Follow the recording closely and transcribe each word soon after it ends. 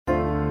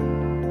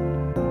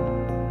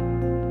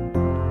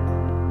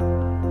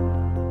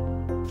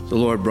the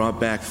Lord brought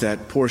back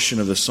that portion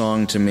of the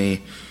song to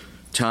me.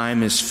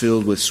 Time is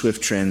filled with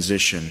swift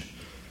transition.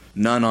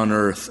 None on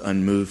earth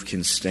unmoved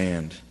can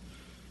stand.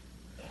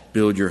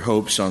 Build your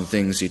hopes on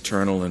things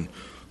eternal and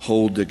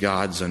hold to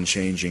God's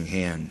unchanging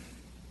hand.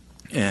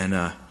 And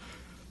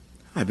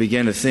I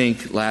began to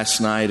think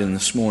last night and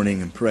this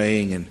morning and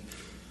praying and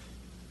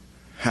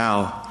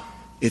how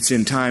it's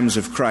in times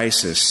of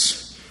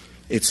crisis,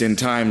 it's in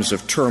times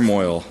of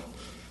turmoil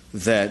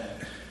that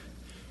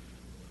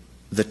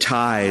the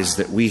ties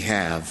that we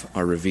have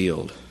are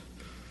revealed.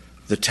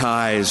 The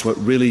ties, what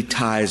really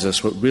ties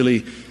us, what really,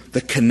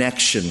 the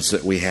connections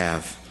that we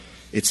have.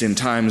 It's in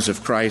times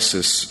of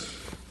crisis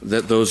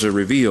that those are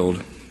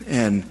revealed.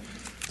 And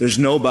there's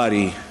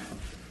nobody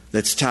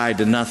that's tied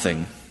to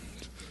nothing.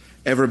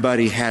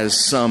 Everybody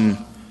has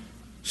some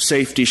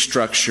safety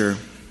structure.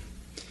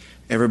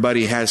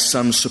 Everybody has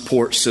some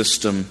support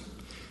system.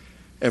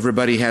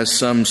 Everybody has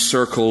some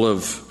circle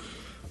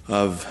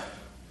of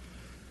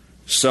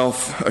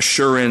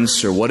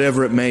self-assurance or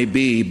whatever it may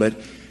be, but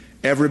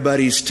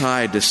everybody's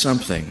tied to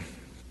something.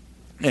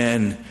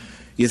 And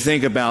you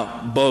think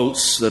about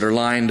boats that are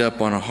lined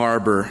up on a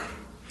harbor.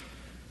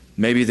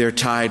 Maybe they're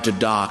tied to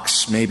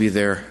docks, maybe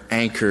they're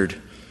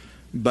anchored,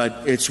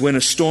 but it's when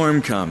a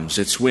storm comes,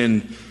 it's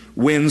when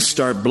winds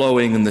start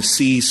blowing and the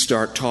seas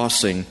start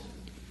tossing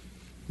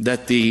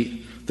that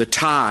the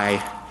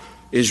tie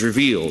is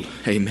revealed.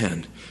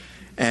 Amen.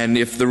 And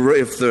if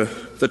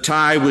the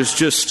tie was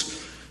just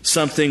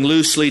something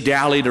loosely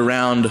dallied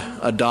around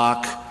a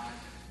dock,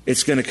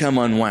 it's going to come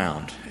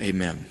unwound.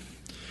 Amen.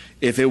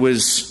 If it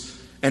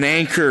was an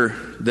anchor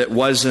that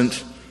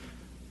wasn't,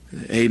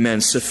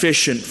 amen,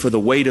 sufficient for the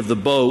weight of the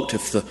boat,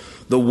 if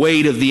the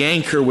weight of the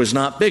anchor was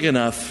not big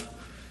enough,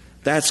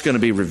 that's going to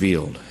be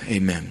revealed.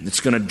 Amen.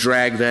 It's going to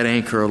drag that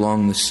anchor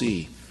along the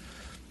sea.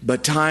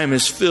 But time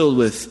is filled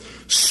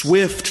with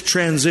swift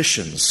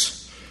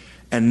transitions,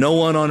 and no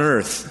one on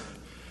earth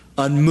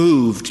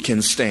unmoved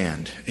can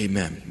stand.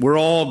 Amen. We're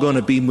all going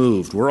to be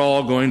moved. We're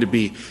all going to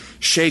be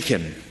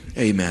shaken.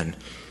 Amen.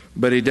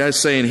 But he does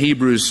say in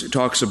Hebrews, it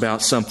talks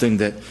about something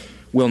that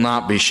will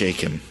not be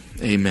shaken.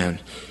 Amen.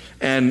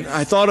 And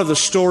I thought of the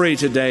story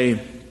today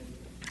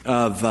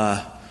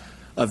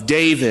of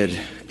David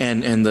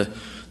and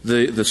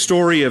the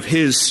story of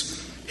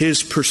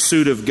his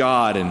pursuit of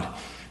God and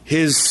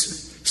his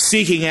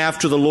seeking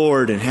after the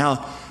Lord, and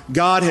how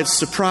God had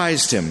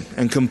surprised him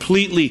and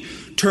completely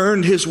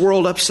turned his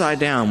world upside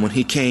down when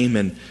he came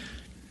and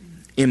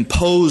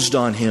imposed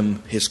on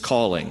him his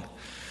calling.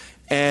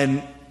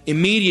 And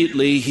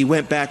immediately he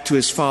went back to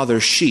his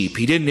father's sheep.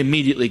 He didn't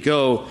immediately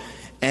go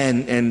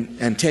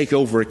and take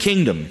over a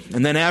kingdom.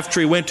 And then after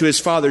he went to his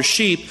father's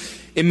sheep,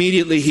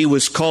 immediately he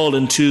was called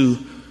into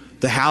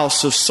the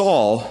house of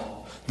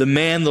Saul, the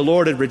man the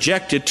Lord had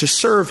rejected, to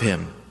serve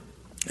him.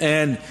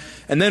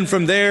 And then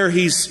from there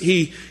he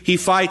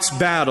fights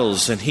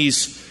battles, and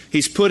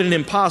he's put in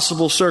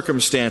impossible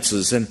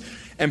circumstances,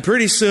 and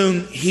pretty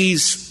soon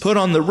he's put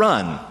on the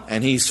run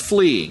and he's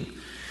fleeing.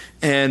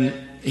 And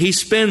he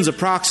spends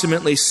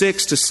approximately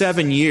 6 to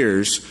 7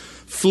 years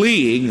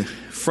fleeing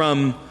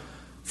from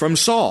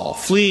Saul,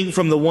 fleeing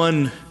from the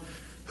one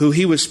who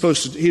he was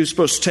supposed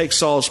to take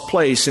Saul's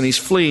place, and he's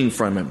fleeing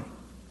from him.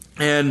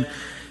 And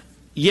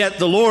yet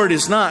the Lord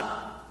is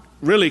not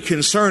really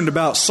concerned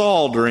about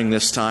Saul during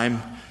this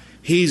time.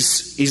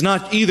 He's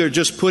not either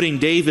just putting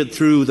David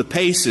through the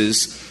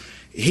paces.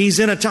 He's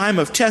in a time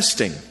of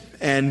testing,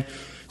 and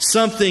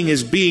something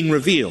is being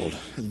revealed.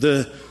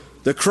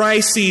 The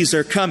crises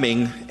are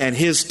coming, and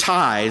his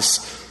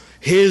ties,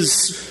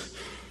 his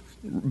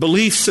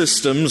belief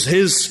systems,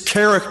 his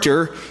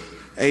character,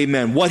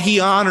 amen, what he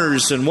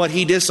honors and what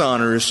he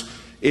dishonors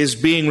is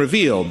being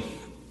revealed.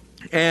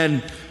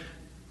 And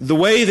the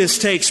way this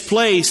takes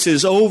place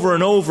is over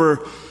and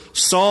over,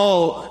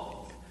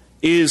 Saul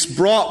is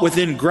brought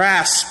within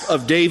grasp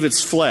of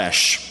David's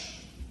flesh.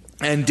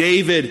 And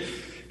David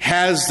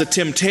has the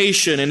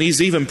temptation, and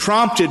he's even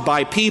prompted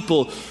by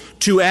people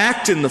to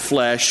act in the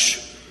flesh,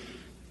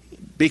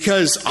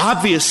 because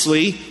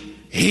obviously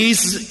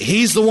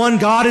he's the one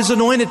God is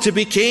anointed to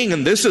be king,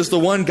 and this is the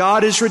one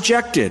God has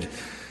rejected.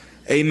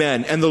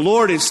 Amen. And the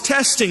Lord is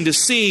testing to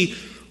see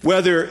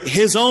whether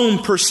his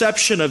own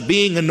perception of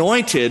being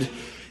anointed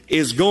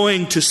is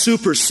going to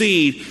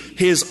supersede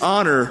his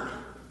honor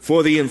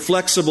for the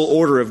inflexible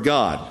order of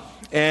God.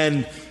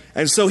 And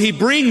so he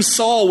brings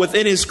Saul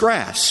within his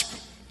grasp.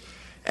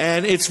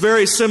 And it's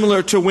very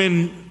similar to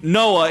when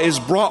Noah is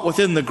brought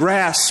within the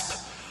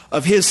grasp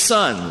of his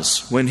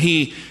sons, when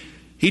he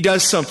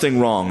does something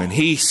wrong and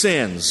he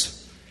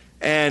sins.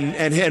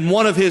 And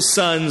one of his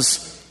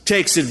sons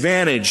takes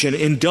advantage and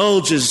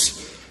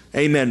indulges,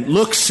 amen,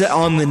 looks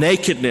on the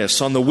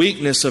nakedness, on the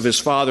weakness of his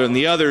father, and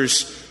the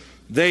others,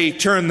 they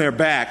turn their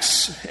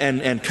backs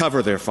and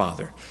cover their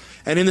father.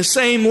 And in the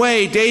same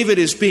way, David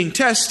is being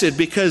tested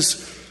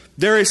because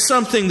there is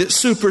something that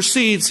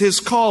supersedes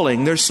his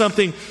calling. There's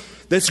something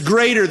that's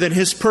greater than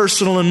his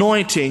personal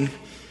anointing.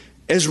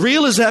 As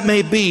real as that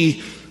may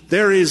be,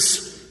 there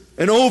is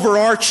an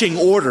overarching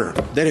order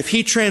that if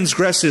he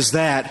transgresses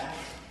that,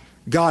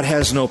 God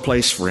has no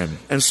place for him.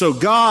 And so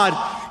God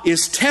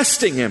is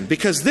testing him,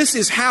 because this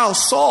is how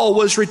Saul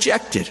was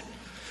rejected.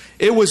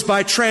 It was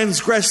by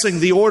transgressing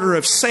the order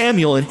of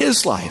Samuel in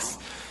his life.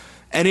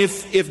 And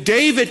if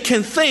David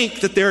can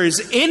think that there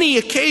is any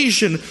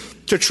occasion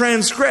to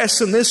transgress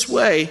in this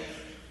way,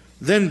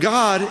 then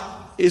God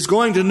is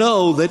going to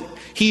know that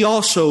he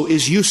also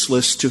is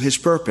useless to his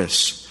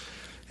purpose.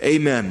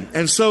 Amen.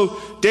 And so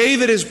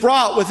David is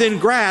brought within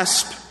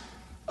grasp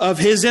of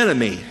his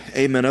enemy.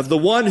 Amen. Of the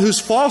one who's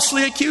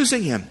falsely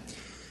accusing him.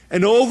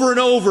 And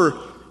over,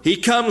 he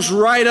comes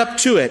right up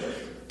to it,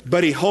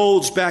 but he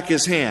holds back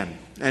his hand.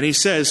 And he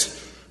says,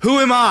 "Who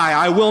am I?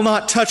 I will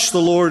not touch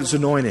the Lord's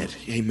anointed."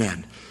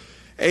 Amen.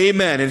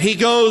 Amen. And he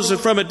goes, and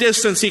from a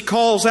distance he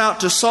calls out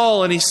to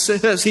Saul, and he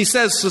says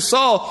to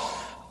Saul,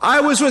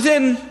 "I was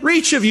within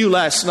reach of you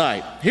last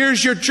night.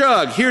 Here's your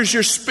jug. Here's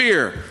your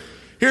spear.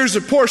 Here's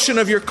a portion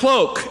of your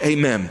cloak."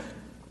 Amen.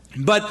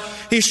 But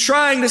he's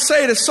trying to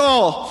say to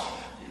Saul,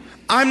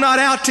 "I'm not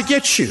out to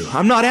get you.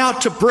 I'm not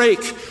out to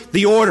break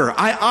the order.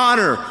 I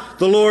honor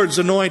the Lord's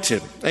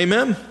anointed."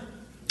 Amen.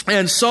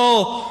 And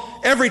Saul,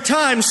 every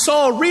time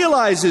Saul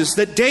realizes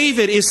that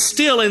David is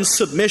still in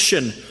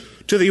submission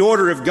to the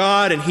order of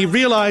God, and he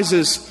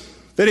realizes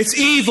that it's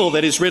evil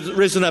that has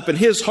risen up in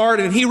his heart,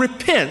 and he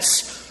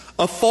repents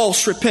of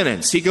false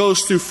repentance. He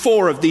goes through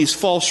 4 of these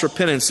false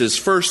repentances.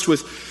 First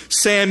with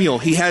Samuel,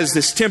 he has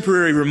this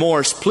temporary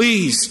remorse.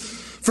 "Please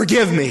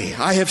forgive me,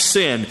 I have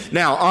sinned.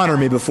 Now honor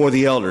me before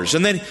the elders."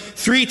 And then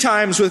 3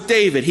 times with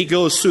David, he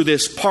goes through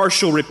this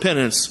partial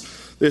repentance,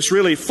 this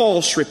really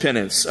false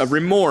repentance of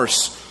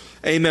remorse.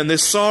 Amen.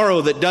 This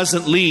sorrow that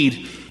doesn't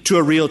lead to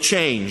a real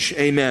change.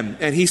 Amen.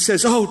 And he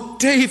says, "Oh,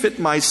 David,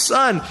 my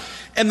son."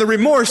 And the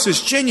remorse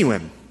is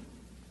genuine.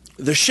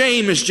 The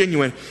shame is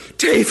genuine.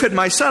 "David,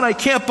 my son, I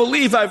can't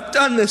believe I've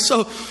done this.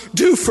 So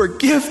do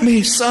forgive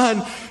me,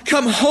 son.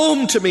 Come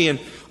home to me." And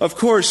of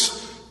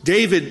course,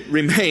 David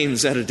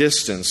remains at a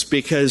distance,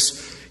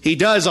 because he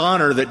does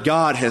honor that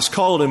God has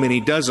called him, and he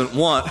doesn't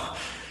want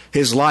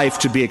his life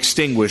to be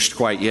extinguished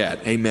quite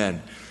yet.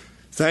 Amen.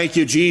 Thank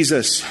you,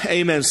 Jesus.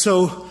 Amen.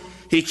 So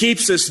he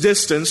keeps this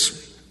distance,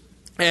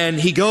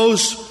 and he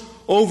goes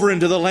over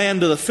into the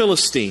land of the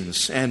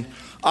Philistines. And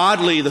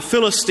oddly, the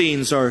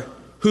Philistines are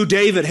who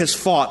David has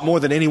fought more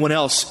than anyone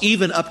else,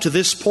 even up to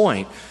this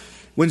point.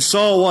 When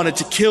Saul wanted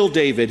to kill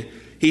David,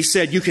 he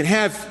said, "You can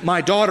have my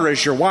daughter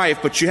as your wife,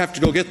 but you have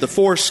to go get the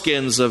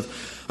foreskins of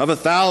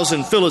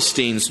 1,000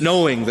 Philistines,"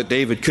 knowing that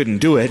David couldn't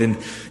do it. And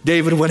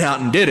David went out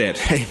and did it.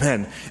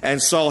 Amen.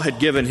 And Saul had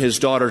given his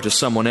daughter to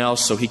someone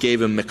else, so he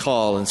gave him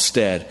Michal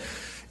instead.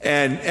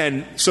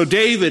 And so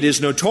David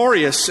is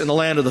notorious in the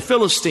land of the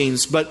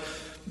Philistines, but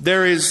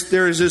there is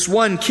this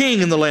one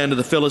king in the land of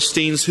the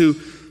Philistines who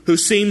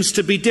seems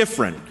to be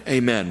different.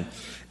 Amen.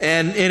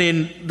 And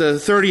in the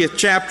 30th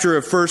chapter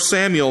of 1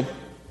 Samuel,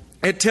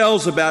 it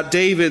tells about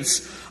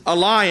David's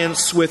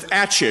alliance with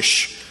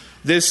Achish.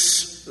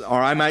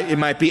 It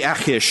might be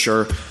Achish,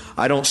 or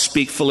I don't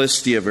speak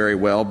Philistia very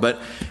well,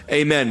 but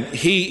amen.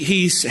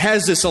 He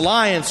has this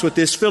alliance with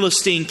this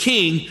Philistine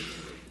king,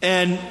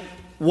 and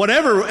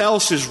whatever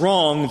else is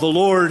wrong, the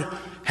Lord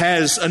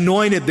has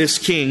anointed this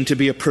king to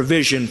be a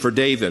provision for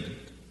David.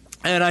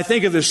 And I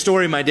think of this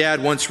story my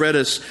dad once read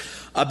us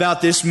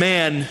about this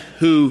man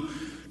who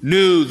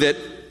knew that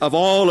of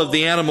all of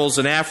the animals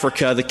in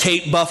Africa, the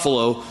Cape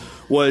buffalo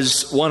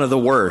was one of the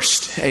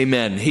worst.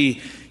 Amen.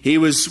 He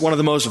was one of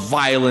the most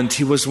violent.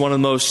 He was one of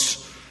the most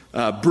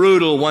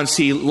brutal. Once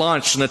he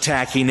launched an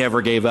attack, he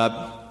never gave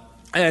up.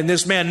 And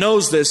this man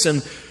knows this,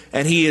 and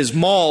he is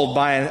mauled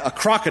by a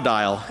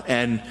crocodile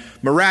and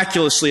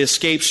miraculously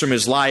escapes from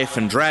his life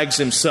and drags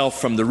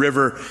himself from the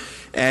river.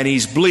 And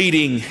he's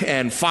bleeding,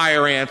 and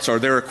fire ants, or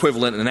their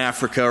equivalent in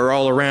Africa, are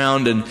all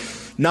around, and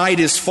night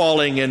is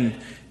falling,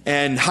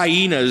 and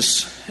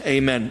hyenas,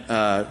 amen,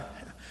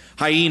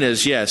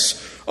 hyenas, yes,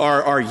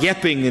 are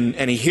yelping,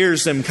 and he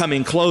hears them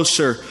coming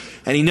closer,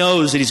 and he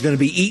knows that he's going to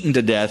be eaten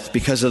to death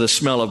because of the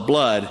smell of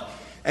blood.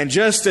 And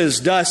just as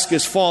dusk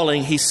is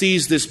falling, he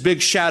sees this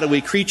big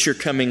shadowy creature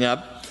coming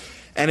up,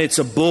 and it's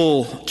a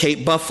bull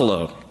Cape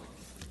buffalo.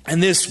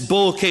 And this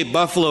bull Cape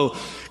buffalo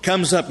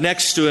comes up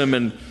next to him,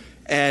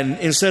 and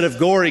instead of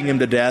goring him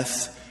to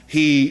death,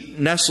 he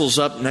nestles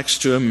up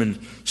next to him and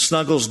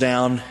snuggles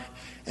down,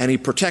 and he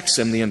protects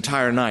him the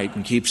entire night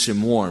and keeps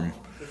him warm.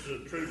 This is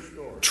a true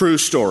story. True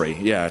story,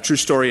 yeah, true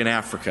story in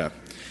Africa.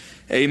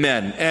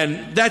 Amen.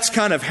 And that's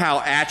kind of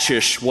how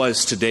Achish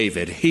was to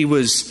David. He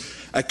was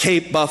a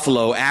Cape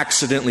buffalo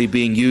accidentally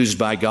being used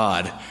by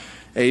God,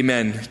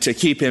 amen, to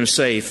keep him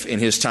safe in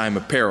his time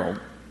of peril.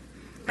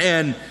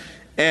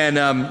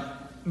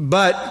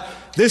 But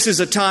this is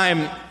a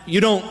time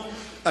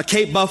a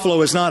Cape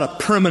buffalo is not a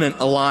permanent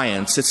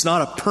alliance. It's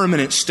not a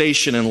permanent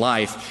station in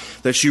life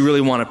that you really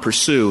want to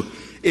pursue.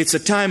 It's a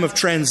time of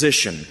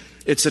transition.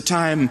 It's a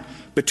time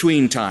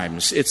between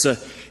times. It's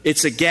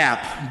a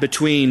gap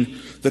between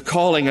the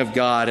calling of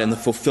God and the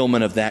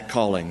fulfillment of that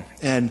calling.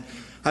 And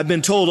I've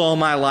been told all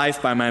my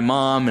life by my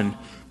mom and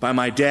by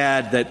my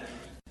dad that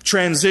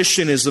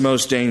transition is the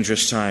most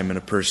dangerous time in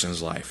a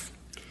person's life.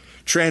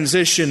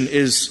 Transition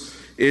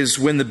is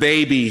when the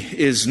baby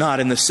is not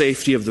in the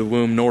safety of the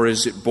womb, nor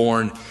is it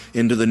born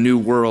into the new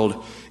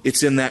world.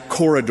 It's in that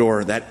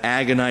corridor, that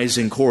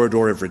agonizing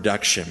corridor of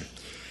reduction.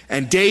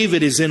 And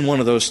David is in one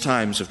of those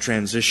times of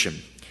transition.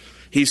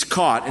 He's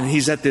caught, and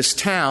he's at this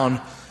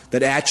town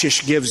that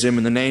Achish gives him,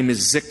 and the name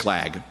is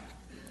Ziklag.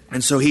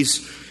 And so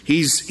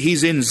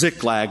he's in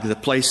Ziklag, the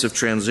place of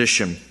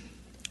transition,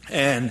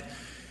 and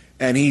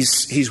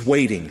he's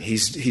waiting.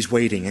 He's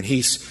waiting, and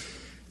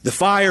the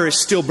fire is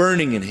still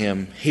burning in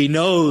him. He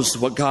knows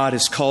what God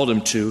has called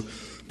him to,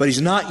 but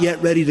he's not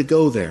yet ready to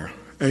go there.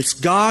 It's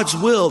God's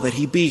will that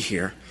he be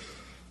here,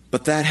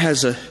 but that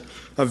has a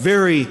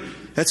very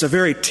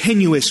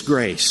tenuous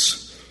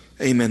grace.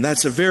 Amen.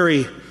 That's a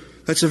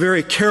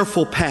very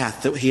careful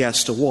path that he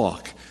has to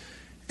walk.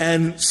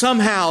 And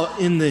somehow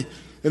in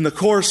the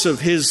course of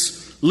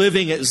his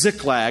living at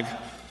Ziklag,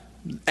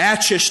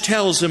 Achish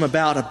tells him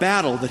about a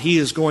battle that he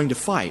is going to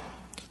fight.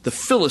 The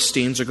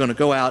Philistines are going to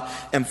go out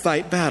and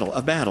fight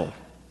a battle.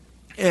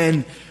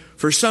 And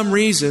for some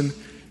reason,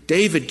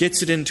 David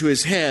gets it into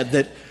his head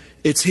that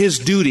it's his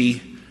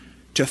duty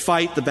to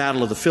fight the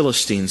battle of the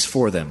Philistines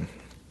for them.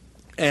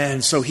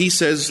 And so he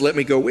says, let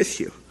me go with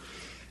you.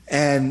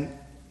 And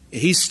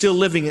he's still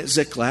living at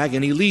Ziklag,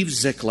 and he leaves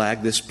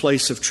Ziklag, this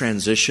place of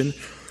transition,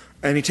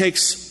 and he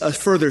takes a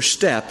further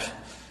step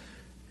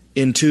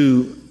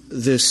into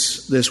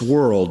this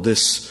world,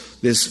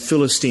 this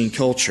Philistine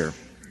culture.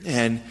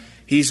 And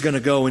he's going to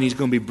go and he's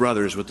going to be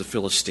brothers with the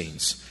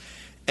Philistines.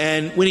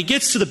 And when he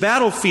gets to the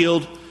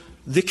battlefield,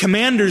 the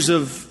commanders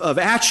of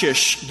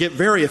Achish get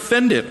very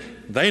offended.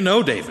 They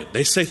know David.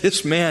 They say,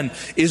 this man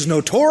is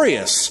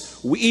notorious.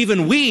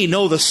 Even we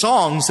know the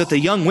songs that the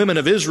young women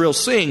of Israel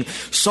sing.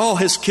 Saul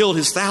has killed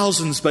his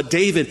thousands, but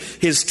David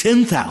his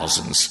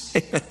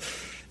 10,000s.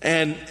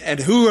 And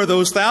who are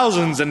those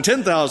thousands and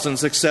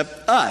 10,000s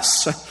except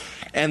us?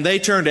 And they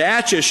turn to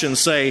Achish and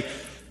say,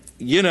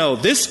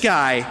 this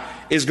guy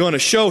is going to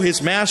show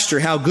his master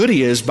how good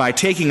he is by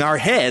taking our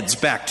heads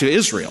back to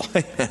Israel.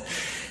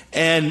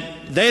 And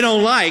they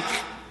don't like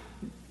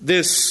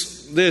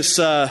this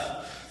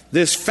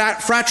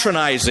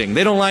fraternizing.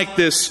 They don't like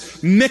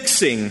this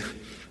mixing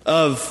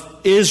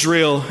of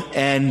Israel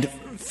and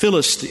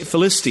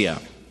Philistia.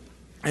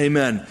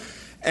 Amen.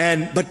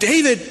 But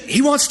David,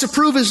 he wants to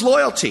prove his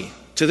loyalty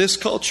to this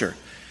culture.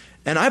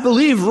 And I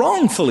believe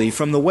wrongfully,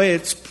 from the way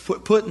it's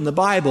put in the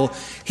Bible,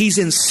 he's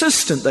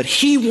insistent that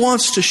he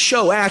wants to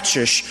show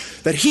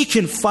Achish that he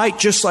can fight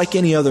just like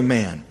any other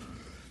man.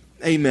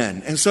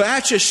 Amen. And so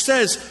Achish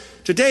says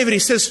to David, he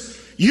says,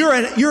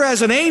 you're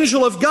as an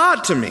angel of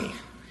God to me.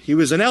 He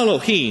was an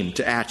Elohim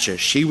to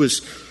Achish.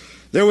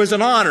 There was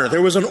an honor,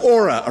 there was an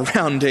aura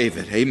around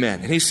David.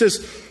 Amen. And he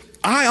says,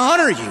 I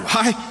honor you.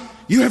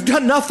 You have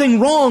done nothing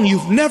wrong.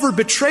 You've never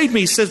betrayed me.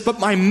 He says, but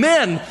my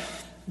men,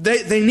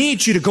 they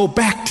need you to go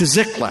back to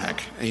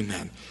Ziklag.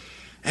 Amen.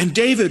 And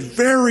David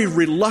very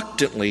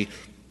reluctantly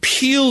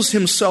peels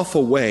himself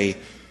away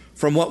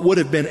from what would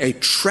have been a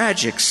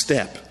tragic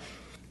step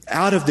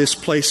out of this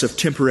place of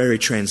temporary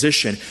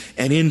transition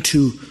and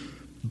into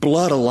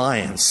blood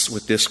alliance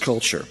with this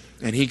culture.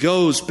 And he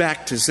goes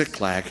back to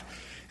Ziklag,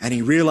 and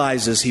he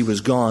realizes he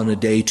was gone a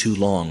day too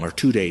long, or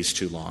 2 days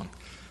too long.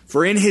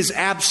 For in his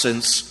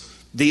absence,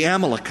 the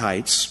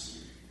Amalekites,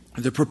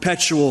 the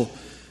perpetual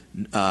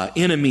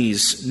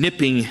enemies,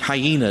 nipping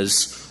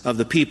hyenas of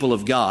the people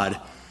of God,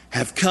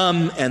 have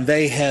come and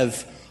they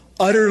have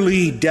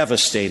utterly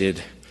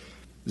devastated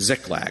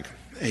Ziklag.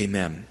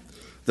 Amen.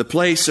 The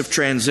place of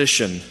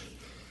transition.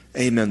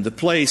 Amen.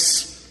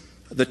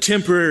 The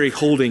temporary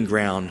holding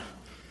ground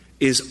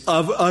is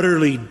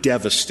utterly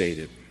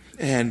devastated.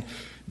 And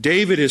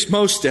David is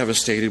most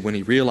devastated when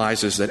he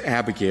realizes that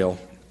Abigail,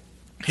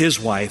 his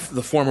wife,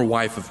 the former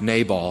wife of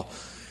Nabal,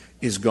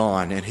 is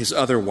gone, and his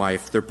other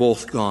wife, they're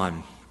both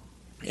gone.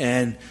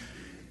 And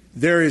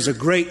there is a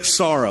great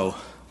sorrow,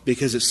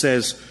 because it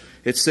says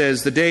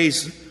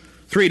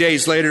 3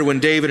 days later, when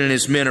David and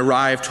his men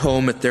arrived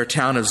home at their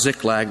town of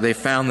Ziklag, they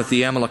found that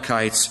the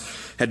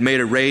Amalekites had made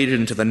a raid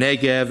into the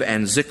Negev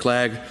and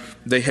Ziklag.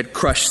 They had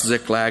crushed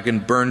Ziklag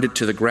and burned it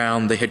to the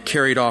ground. They had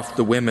carried off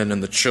the women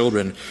and the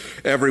children,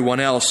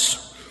 everyone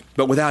else,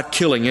 but without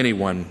killing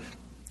anyone.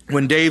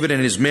 When David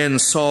and his men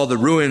saw the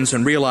ruins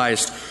and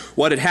realized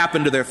what had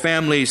happened to their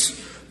families,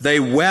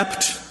 they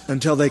wept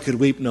until they could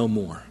weep no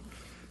more.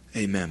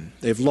 Amen.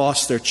 They've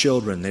lost their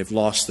children. They've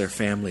lost their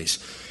families.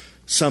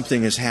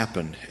 Something has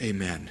happened.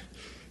 Amen.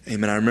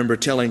 Amen. I remember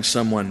telling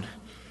someone,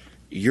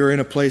 you're in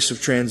a place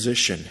of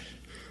transition,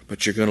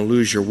 but you're going to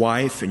lose your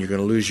wife and you're going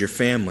to lose your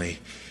family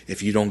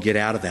if you don't get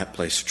out of that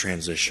place of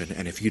transition,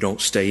 and if you don't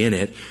stay in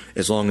it,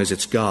 as long as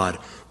it's God,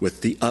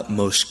 with the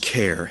utmost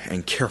care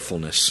and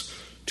carefulness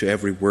to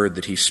every word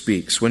that he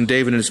speaks. When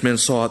David and his men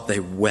saw it, they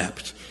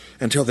wept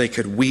until they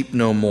could weep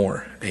no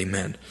more.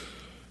 Amen.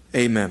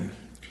 Amen.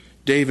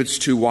 David's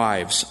two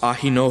wives,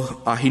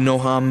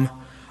 Ahinoam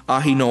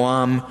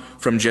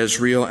from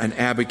Jezreel, and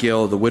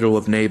Abigail, the widow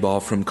of Nabal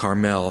from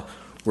Carmel,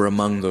 were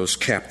among those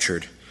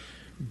captured.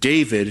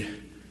 David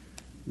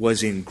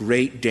was in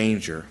great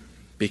danger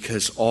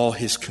because all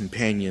his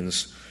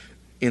companions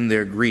in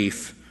their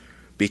grief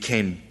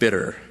became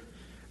bitter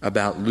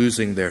about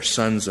losing their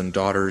sons and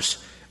daughters,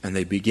 and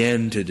they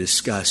began to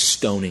discuss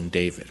stoning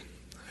David.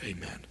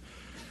 Amen.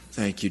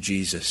 Thank you,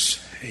 Jesus.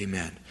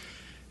 Amen.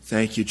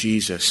 Thank you,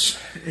 Jesus.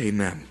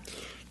 Amen.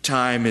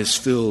 Time is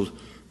filled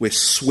with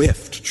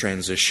swift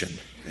transition.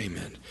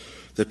 Amen.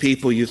 The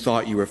people you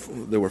thought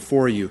that were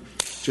for you,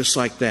 just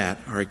like that,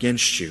 are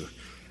against you.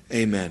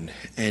 Amen.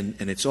 And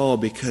it's all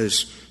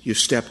because you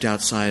stepped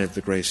outside of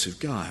the grace of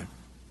God.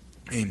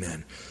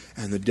 Amen.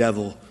 And the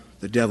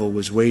devil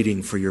was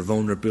waiting for your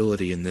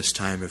vulnerability in this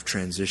time of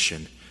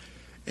transition.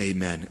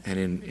 Amen.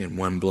 And in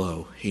one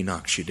blow, he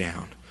knocks you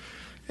down.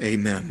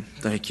 Amen.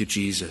 Thank you,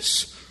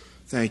 Jesus.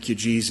 Thank you,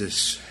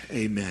 Jesus.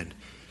 Amen.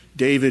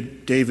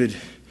 David,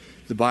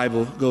 the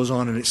Bible goes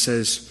on and it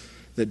says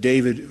that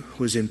David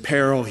was in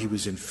peril, he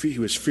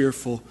was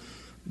fearful,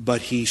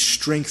 but he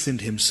strengthened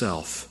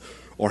himself,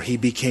 or he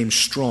became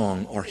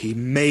strong, or he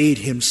made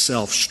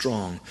himself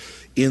strong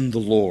in the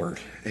Lord.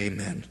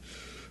 Amen.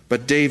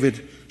 But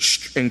David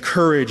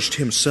encouraged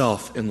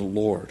himself in the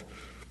Lord.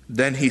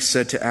 Then he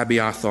said to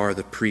Abiathar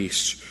the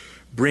priest,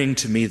 "Bring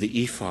to me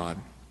the ephod."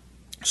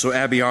 So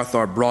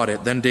Abiathar brought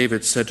it. Then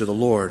David said to the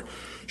Lord,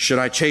 "Should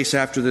I chase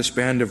after this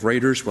band of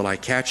raiders? Will I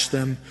catch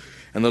them?"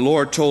 And the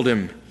Lord told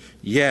him,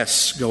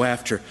 "Yes, go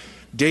after."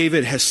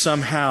 David has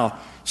somehow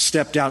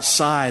stepped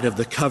outside of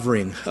the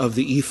covering of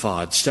the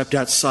ephod, stepped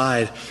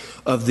outside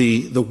of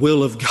the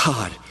will of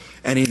God.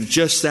 And in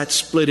just that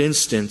split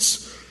instant,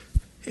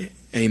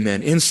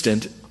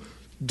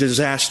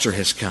 disaster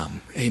has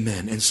come.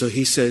 Amen. And so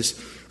he says,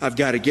 I've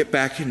got to get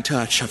back in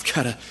touch. I've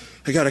got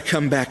to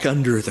come back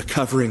under the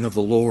covering of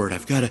the Lord.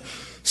 I've got to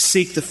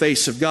seek the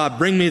face of God.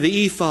 Bring me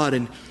the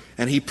ephod.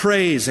 And he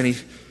prays, and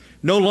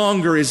no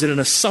longer is it an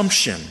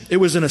assumption. It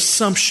was an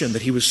assumption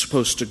that he was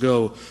supposed to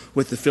go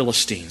with the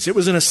Philistines. It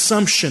was an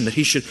assumption that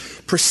he should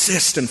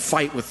persist and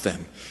fight with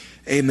them.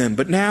 Amen.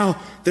 But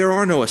now there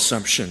are no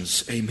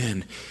assumptions.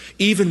 Amen.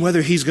 Even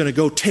whether he's going to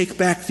go take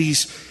back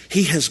these,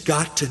 he has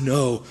got to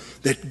know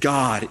that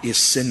God is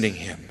sending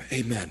him.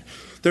 Amen.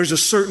 There's a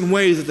certain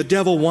way that the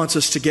devil wants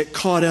us to get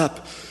caught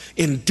up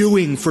in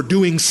doing for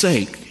doing's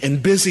sake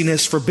and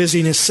busyness for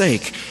busyness'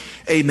 sake.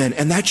 Amen.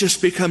 And that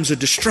just becomes a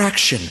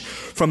distraction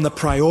from the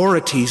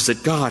priorities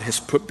that God has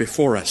put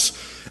before us,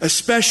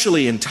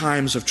 especially in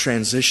times of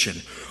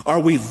transition. Are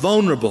we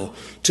vulnerable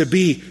to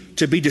be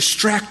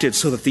distracted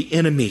so that the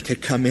enemy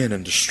could come in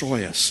and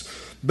destroy us?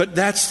 But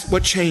that's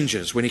what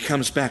changes when he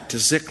comes back to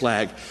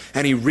Ziklag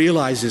and he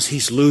realizes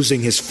he's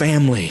losing his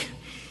family.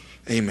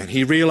 Amen.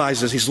 He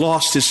realizes he's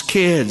lost his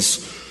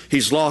kids.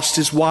 He's lost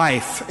his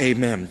wife.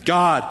 Amen.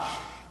 God,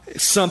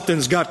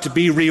 something's got to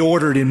be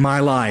reordered in my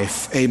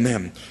life.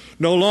 Amen.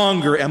 No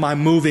longer am I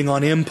moving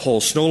on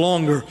impulse. No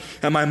longer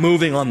am I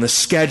moving on the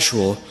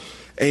schedule.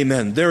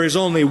 Amen. There is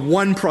only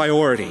one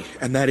priority,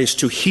 and that is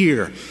to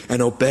hear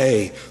and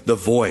obey the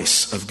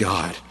voice of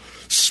God.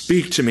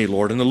 Speak to me,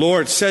 Lord. And the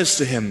Lord says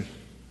to him,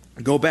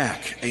 go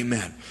back.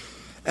 Amen.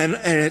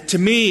 And to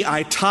me,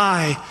 I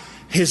tie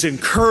his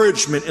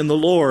encouragement in the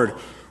Lord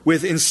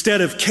with,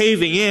 instead of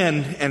caving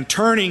in and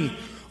turning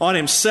on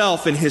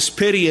himself in his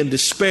pity and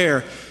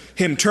despair,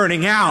 him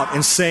turning out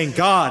and saying,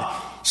 God,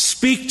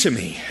 speak to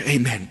me.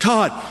 Amen.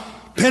 God,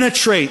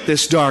 penetrate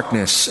this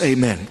darkness.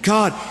 Amen.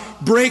 God,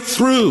 break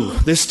through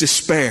this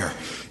despair.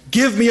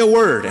 Give me a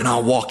word and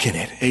I'll walk in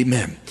it.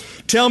 Amen.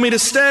 Tell me to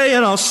stay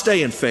and I'll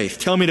stay in faith.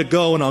 Tell me to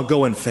go and I'll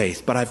go in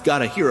faith. But I've got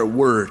to hear a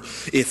word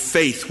if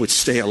faith would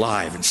stay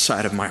alive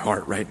inside of my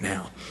heart right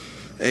now.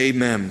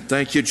 Amen.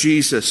 Thank you,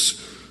 Jesus.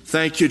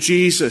 Thank you,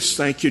 Jesus.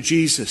 Thank you,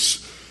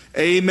 Jesus.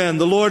 Amen.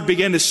 The Lord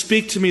began to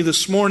speak to me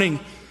this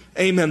morning.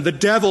 Amen. The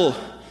devil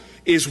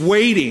is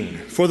waiting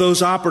for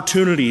those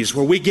opportunities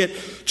where we get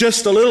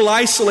just a little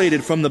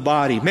isolated from the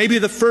body. Maybe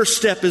the first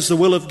step is the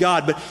will of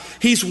God, but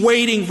he's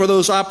waiting for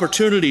those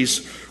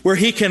opportunities where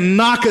he can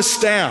knock us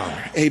down.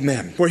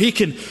 Amen. Where he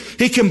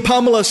can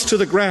pummel us to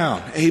the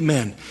ground.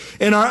 Amen.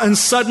 And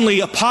suddenly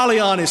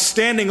Apollyon is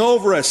standing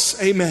over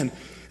us. Amen.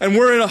 And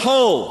we're in a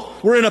hole.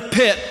 We're in a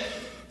pit.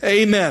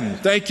 Amen.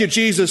 Thank you,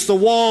 Jesus. The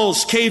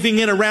walls caving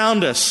in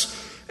around us.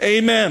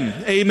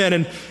 Amen.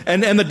 Amen.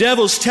 And the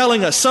devil's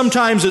telling us,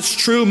 sometimes it's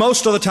true,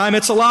 most of the time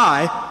it's a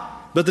lie,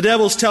 but the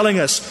devil's telling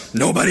us,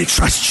 nobody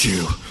trusts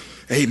you.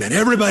 Amen.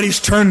 Everybody's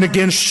turned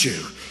against you.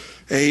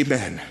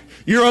 Amen.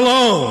 You're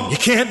alone. You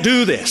can't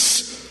do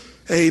this.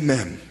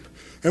 Amen.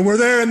 And we're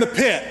there in the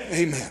pit.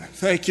 Amen.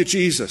 Thank you,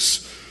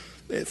 Jesus.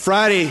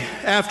 Friday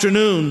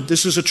afternoon,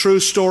 this is a true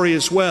story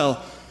as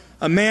well.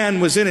 A man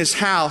was in his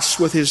house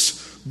with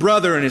his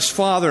brother and his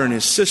father and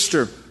his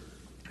sister.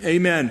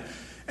 Amen.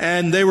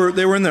 And they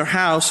were in their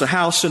house, a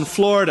house in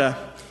Florida.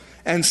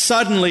 And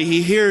suddenly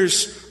he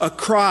hears a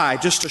cry,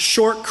 just a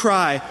short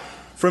cry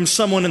from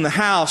someone in the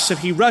house. And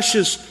he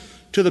rushes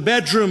to the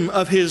bedroom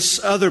of his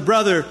other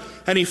brother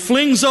and he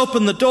flings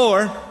open the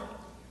door.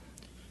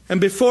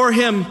 And before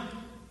him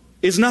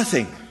is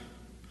nothing.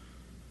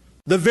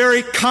 The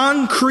very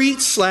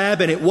concrete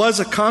slab, and it was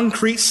a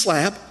concrete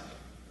slab,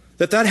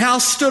 that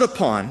house stood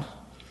upon,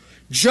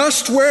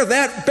 just where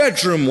that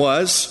bedroom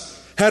was,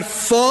 had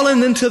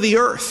fallen into the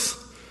earth.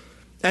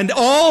 And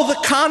all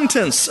the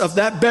contents of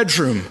that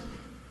bedroom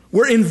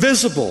were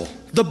invisible.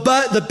 The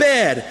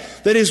bed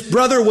that his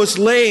brother was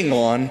laying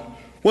on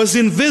was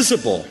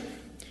invisible.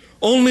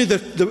 Only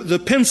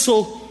the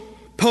pencil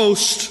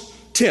post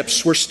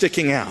tips were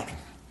sticking out.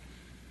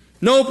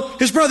 No,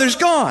 his brother's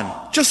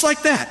gone, just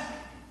like that.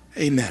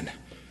 Amen.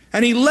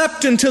 And he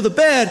leapt into the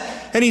bed,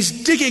 and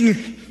he's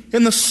digging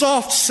in the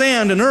soft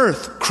sand and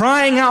earth,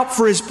 crying out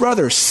for his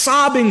brother,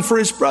 sobbing for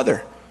his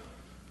brother.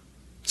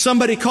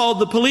 Somebody called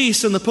the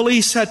police, and the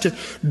police had to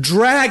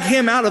drag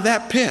him out of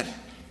that pit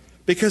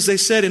because they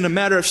said in a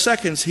matter of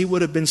seconds he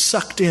would have been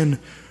sucked in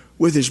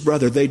with his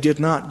brother. They did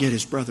not get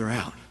his brother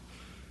out.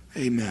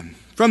 Amen.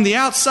 From the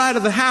outside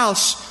of the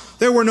house,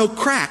 there were no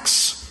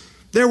cracks.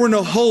 There were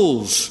no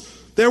holes.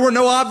 There were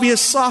no obvious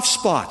soft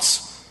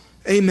spots.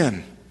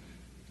 Amen.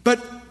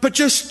 But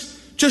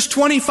just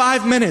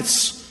 25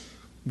 minutes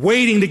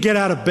waiting to get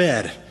out of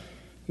bed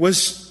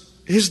was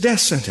his death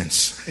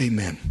sentence.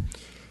 Amen.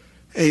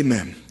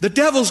 Amen. The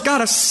devil's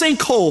got a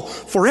sinkhole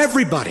for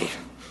everybody.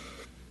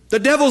 The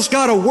devil's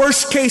got a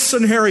worst case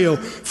scenario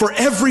for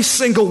every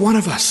single one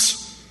of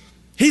us.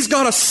 He's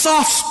got a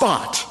soft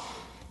spot.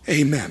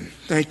 Amen.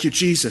 Thank you,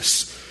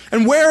 Jesus.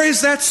 And where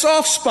is that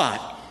soft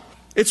spot?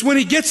 It's when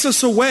he gets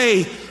us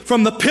away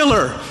from the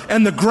pillar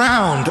and the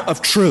ground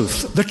of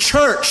truth. The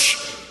church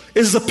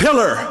is the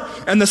pillar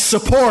and the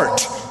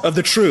support of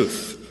the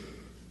truth.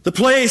 The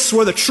place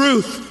where the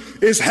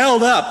truth is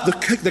held up,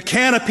 the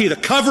canopy, the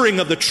covering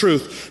of the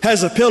truth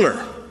has a pillar,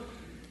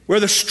 where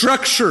the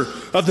structure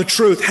of the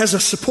truth has a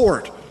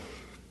support.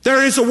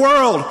 There is a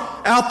world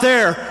out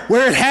there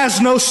where it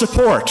has no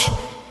support.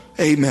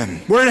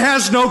 Amen. Where it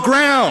has no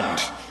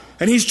ground.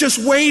 And he's just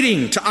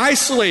waiting to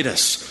isolate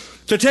us,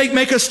 to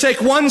make us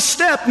take one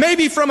step,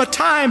 maybe from a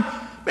time,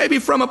 maybe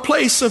from a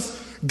place of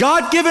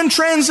God-given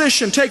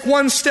transition, take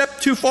one step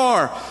too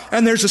far,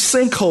 and there's a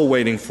sinkhole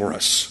waiting for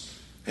us.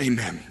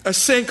 Amen. A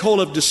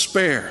sinkhole of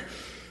despair.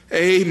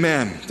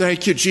 Amen.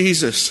 Thank you,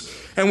 Jesus.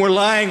 And we're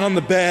lying on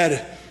the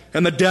bed,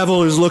 and the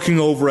devil is looking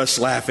over us,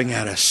 laughing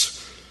at us.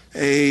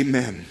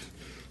 Amen.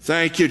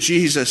 Thank you,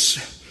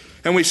 Jesus.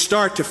 And we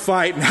start to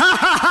fight, and ha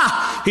ha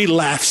ha, he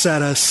laughs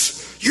at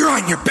us. You're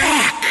on your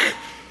back.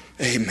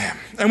 Amen.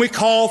 And we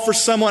call for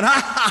someone,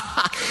 ha ha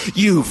ha,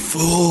 you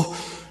fool.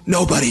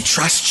 Nobody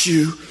trusts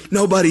you.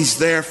 Nobody's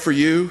there for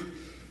you.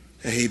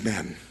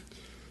 Amen.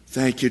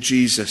 Thank you,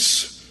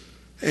 Jesus.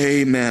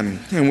 Amen.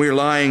 And we're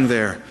lying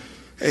there.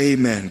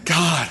 Amen.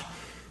 God,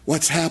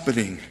 what's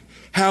happening?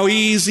 How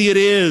easy it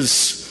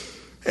is.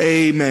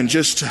 Amen.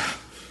 Just to,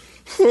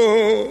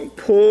 oh,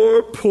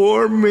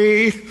 poor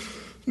me.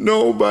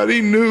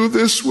 Nobody knew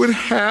this would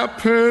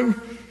happen.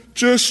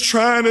 Just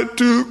trying to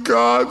do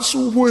God's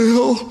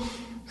will.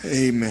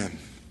 Amen.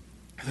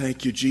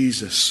 Thank you,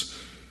 Jesus.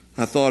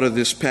 I thought of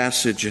this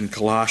passage in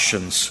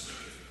Colossians.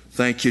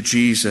 Thank you,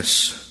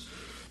 Jesus.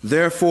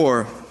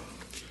 Therefore,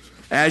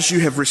 as you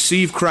have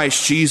received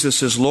Christ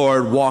Jesus as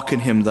Lord, walk in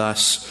him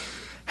thus,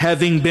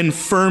 having been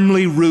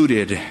firmly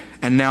rooted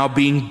and now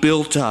being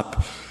built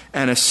up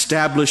and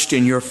established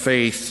in your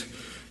faith,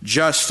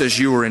 just as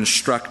you were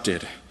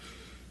instructed.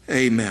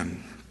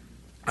 Amen.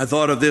 I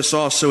thought of this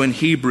also in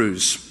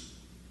Hebrews.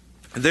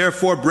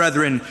 Therefore,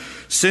 brethren,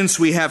 since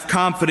we have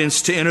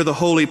confidence to enter the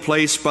holy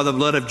place by the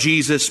blood of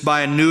Jesus,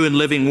 by a new and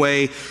living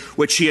way,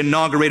 which he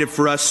inaugurated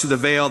for us through the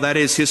veil, that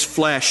is his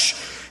flesh,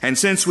 and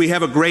since we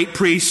have a great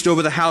priest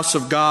over the house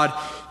of God,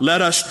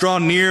 let us draw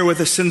near with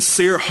a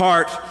sincere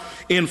heart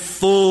in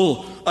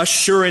full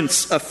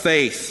assurance of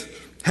faith,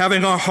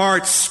 having our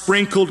hearts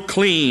sprinkled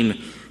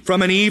clean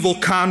from an evil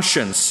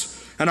conscience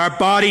and our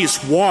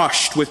bodies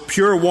washed with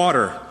pure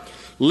water.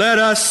 Let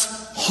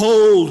us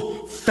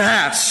hold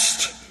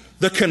fast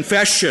the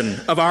confession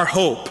of our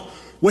hope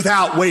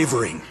without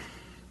wavering.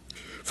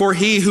 For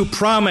he who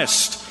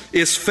promised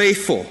is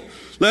faithful.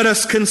 Let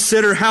us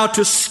consider how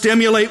to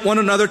stimulate one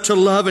another to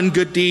love and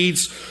good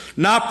deeds,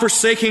 not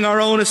forsaking our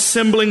own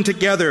assembling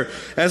together,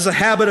 as the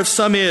habit of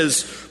some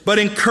is, but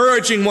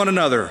encouraging one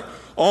another,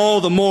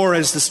 all the more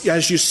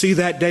as you see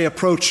that day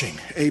approaching.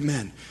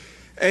 Amen.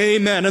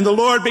 Amen. And the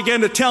Lord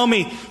began to tell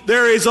me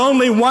there is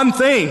only one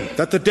thing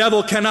that the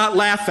devil cannot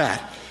laugh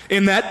at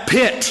in that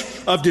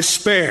pit of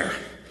despair.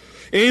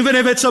 Even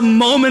if it's a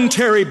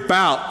momentary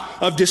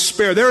bout of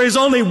despair, there is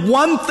only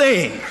one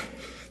thing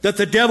that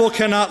the devil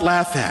cannot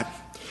laugh at.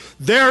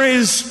 There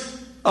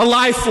is a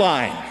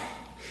lifeline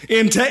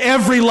into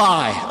every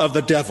lie of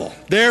the devil.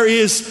 There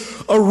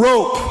is a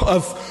rope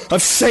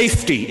of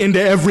safety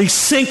into every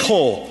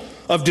sinkhole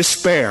of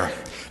despair.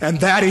 And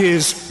that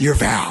is your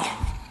vow.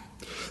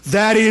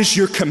 That is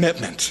your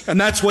commitment. And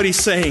that's what he's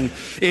saying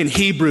in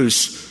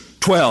Hebrews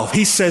 12.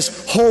 He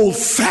says, hold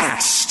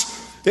fast.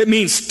 It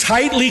means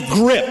tightly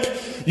grip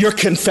your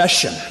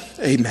confession.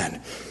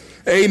 Amen.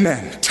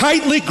 Amen.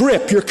 Tightly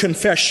grip your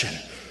confession.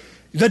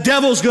 The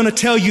devil's going to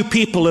tell you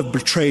people have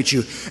betrayed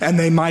you, and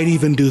they might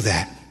even do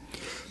that.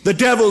 The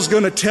devil's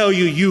going to tell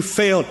you you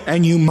failed,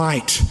 and you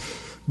might.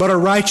 But a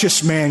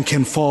righteous man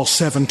can fall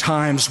 7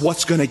 times.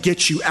 What's going to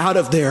get you out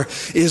of there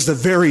is the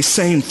very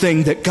same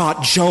thing that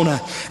got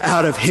Jonah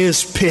out of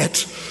his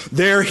pit.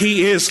 There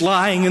he is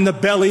lying in the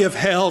belly of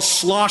hell,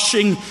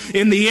 sloshing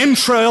in the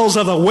entrails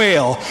of a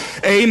whale.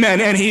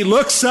 Amen. And he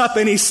looks up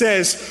and he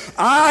says,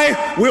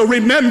 I will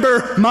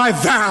remember my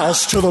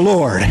vows to the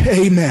Lord.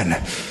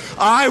 Amen.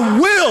 I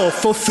will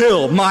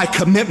fulfill my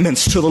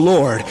commitments to the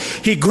Lord.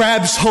 He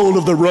grabs hold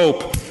of the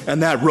rope,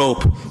 and that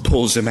rope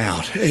pulls him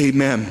out.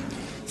 Amen.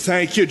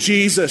 Thank you,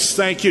 Jesus.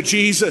 Thank you,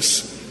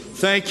 Jesus.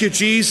 Thank you,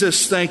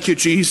 Jesus. Thank you,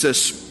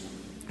 Jesus.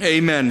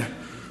 Amen.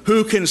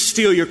 Who can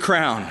steal your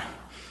crown?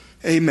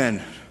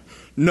 Amen.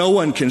 No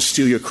one can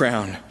steal your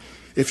crown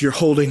if you're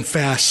holding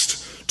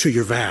fast to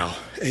your vow.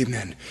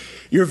 Amen.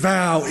 Your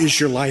vow is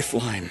your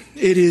lifeline.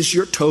 It is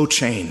your toe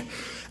chain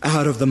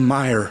out of the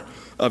mire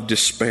of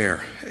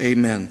despair.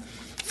 Amen.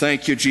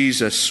 Thank you,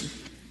 Jesus.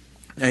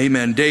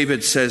 Amen.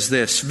 David says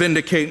this,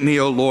 vindicate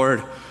me, O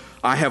Lord.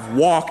 I have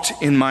walked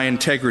in my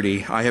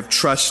integrity. I have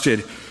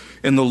trusted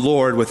in the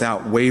Lord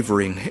without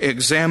wavering.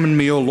 Examine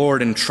me, O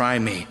Lord, and try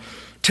me.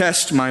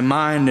 Test my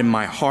mind and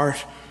my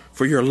heart,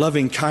 for your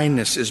loving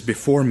kindness is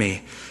before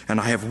me, and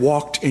I have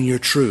walked in your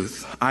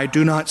truth. I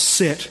do not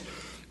sit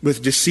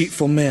with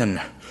deceitful men,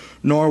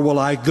 nor will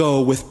I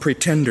go with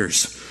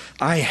pretenders.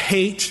 I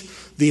hate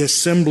the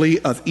assembly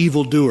of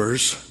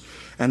evildoers,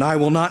 and I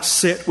will not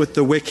sit with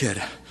the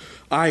wicked.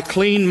 I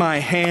clean my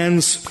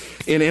hands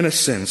in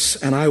innocence,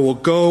 and I will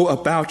go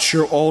about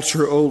your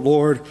altar, O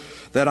Lord,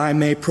 that I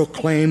may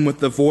proclaim with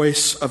the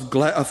voice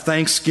of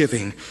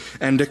thanksgiving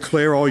and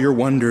declare all your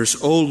wonders.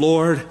 O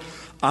Lord,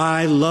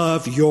 I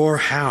love your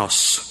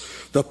house,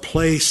 the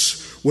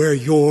place where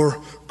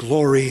your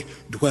glory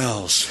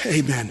dwells.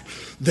 Amen.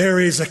 There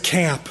is a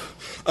camp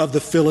of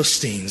the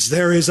Philistines.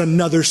 There is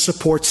another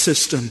support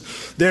system.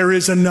 There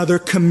is another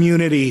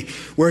community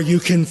where you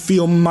can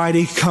feel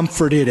mighty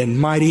comforted and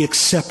mighty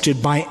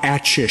accepted by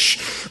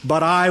Achish.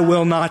 But I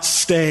will not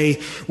stay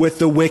with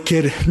the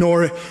wicked,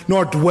 nor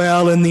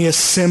dwell in the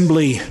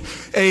assembly,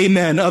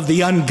 amen, of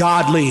the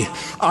ungodly.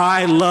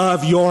 I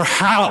love your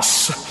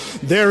house.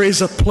 There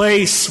is a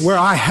place where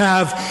I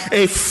have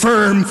a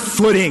firm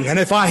footing, and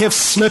if I have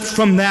slipped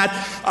from that,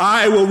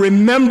 I will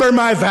remember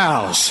my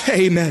vows.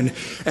 Amen.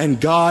 And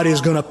God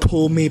is going to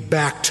pull me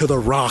back to the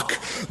rock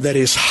that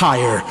is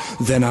higher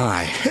than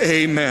I.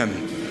 Amen.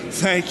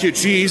 Thank you,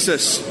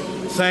 Jesus.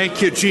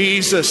 Thank you,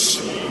 Jesus.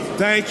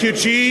 Thank you,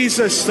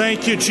 Jesus.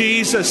 Thank you,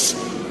 Jesus.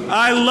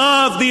 I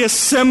love the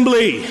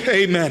assembly.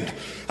 Amen.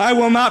 I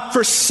will not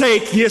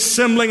forsake the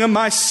assembling of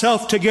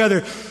myself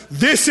together.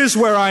 This is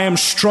where I am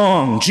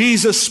strong.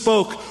 Jesus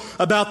spoke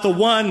about the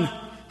one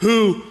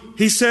who,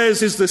 he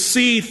says, is the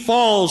seed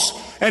falls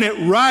and it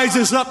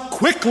rises up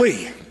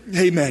quickly.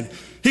 Amen.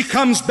 He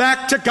comes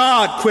back to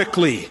God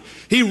quickly.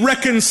 He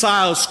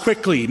reconciles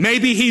quickly.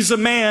 Maybe he's a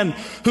man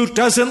who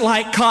doesn't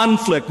like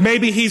conflict.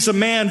 Maybe he's a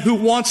man who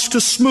wants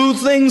to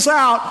smooth things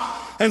out.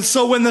 And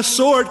so when the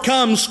sword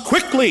comes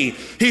quickly,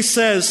 he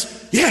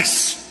says,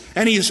 yes.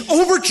 And he is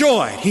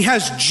overjoyed. He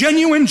has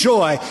genuine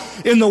joy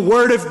in the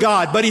Word of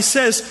God. But he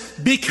says,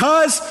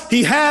 because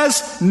he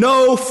has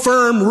no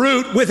firm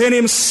root within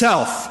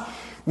himself,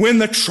 when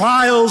the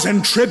trials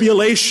and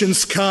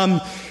tribulations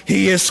come,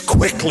 he is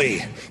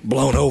quickly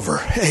blown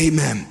over.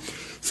 Amen.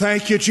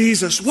 Thank you,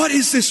 Jesus. What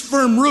is this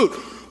firm root?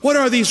 What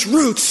are these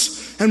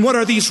roots? And what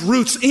are these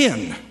roots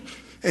in?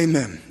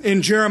 Amen.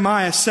 In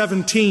Jeremiah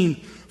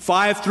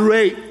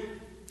 17:5-8,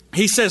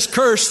 he says,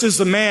 cursed is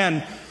the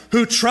man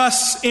who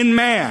trusts in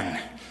man.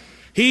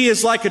 He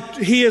is like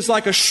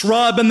a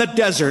shrub in the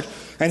desert,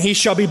 and he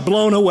shall be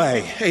blown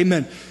away.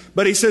 Amen.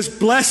 But he says,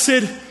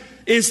 blessed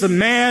is the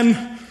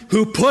man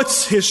who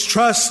puts his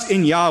trust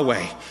in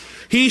Yahweh.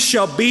 He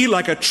shall be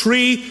like a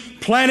tree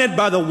planted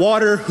by the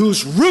water,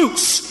 whose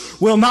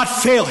roots will not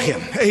fail him.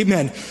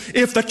 Amen.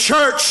 If the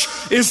church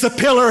is the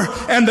pillar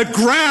and the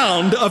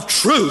ground of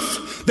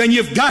truth, then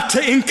you've got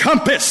to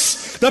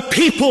encompass the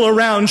people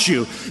around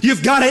you.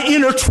 You've got to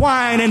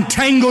intertwine and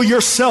tangle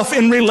yourself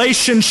in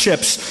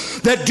relationships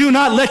that do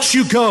not let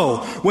you go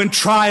when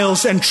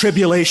trials and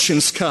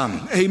tribulations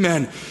come.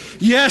 Amen.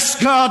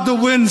 Yes, God, the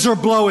winds are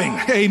blowing.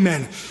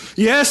 Amen.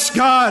 Yes,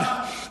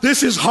 God,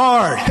 this is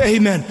hard.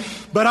 Amen.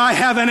 But I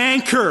have an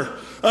anchor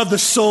of the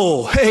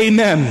soul.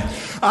 Amen.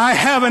 I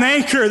have an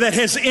anchor that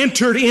has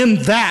entered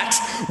in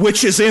that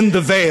which is in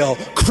the veil,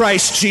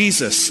 Christ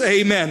Jesus.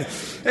 Amen.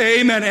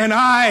 Amen. And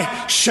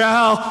I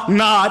shall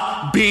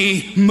not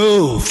be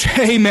moved.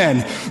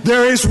 Amen.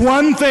 There is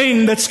one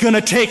thing that's going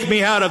to take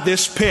me out of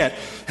this pit,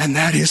 and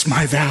that is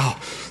my vow.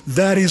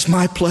 That is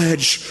my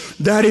pledge.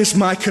 That is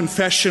my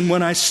confession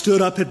when I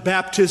stood up at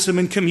baptism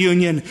and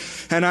communion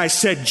and I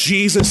said,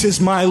 Jesus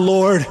is my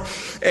Lord.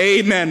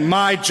 Amen.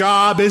 My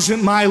job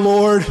isn't my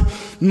Lord.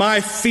 My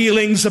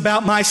feelings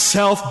about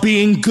myself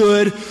being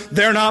good,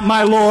 they're not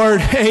my Lord.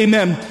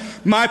 Amen.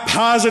 my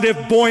positive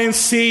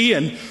buoyancy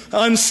and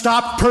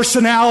unstopped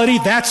personality,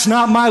 that's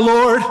not my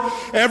Lord.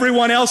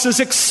 Everyone else's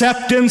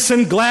acceptance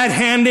and glad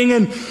handing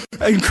and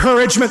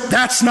encouragement,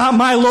 that's not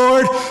my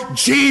Lord.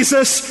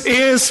 Jesus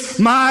is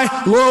my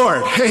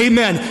Lord.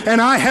 Amen. And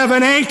I have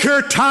an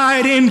anchor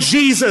tied in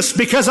Jesus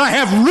because I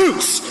have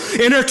roots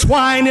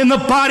intertwined in the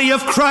body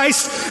of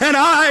Christ, and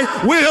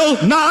I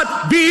will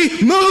not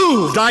be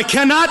moved. I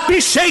cannot be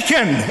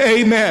shaken.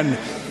 Amen.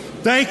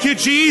 Thank you,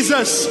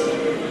 Jesus.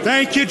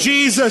 Thank you,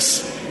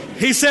 Jesus.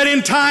 He said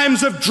in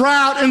times of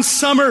drought and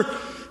summer,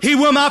 he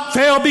will not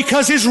fail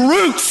because his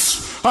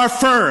roots are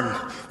firm.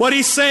 What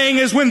he's saying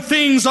is when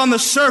things on the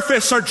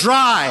surface are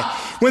dry,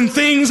 when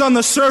things on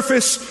the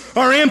surface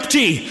are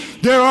empty,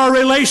 there are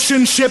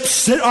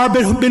relationships that are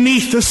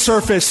beneath the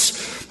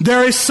surface.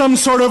 There is some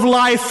sort of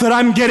life that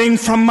I'm getting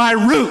from my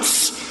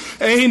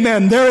roots.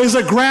 Amen. There is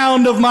a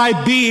ground of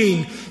my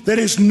being that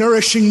is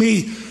nourishing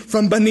me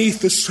from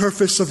beneath the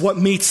surface of what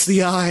meets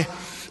the eye.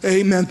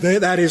 Amen.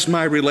 That is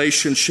my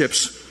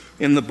relationships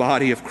in the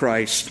body of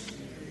Christ.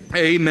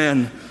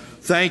 Amen.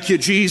 Thank you,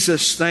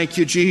 Jesus. Thank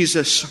you,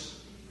 Jesus.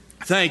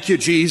 Thank you,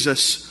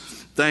 Jesus.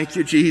 Thank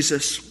you,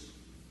 Jesus.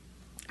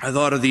 I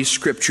thought of these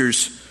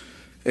scriptures.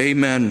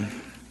 Amen.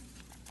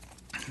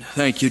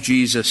 Thank you,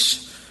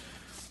 Jesus.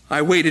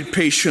 I waited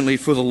patiently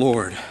for the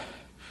Lord,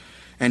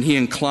 and he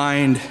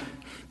inclined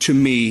to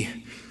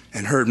me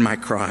and heard my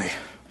cry.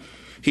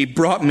 He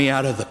brought me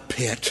out of the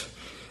pit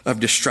of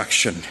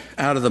destruction,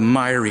 out of the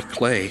miry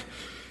clay,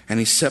 and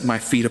he set my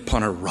feet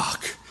upon a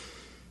rock.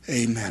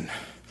 Amen.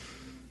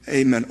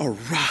 Amen. A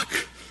rock.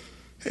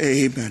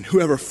 Amen.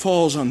 Whoever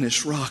falls on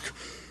this rock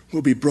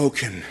will be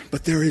broken,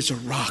 but there is a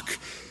rock.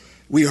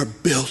 We are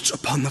built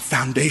upon the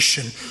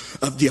foundation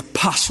of the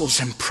apostles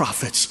and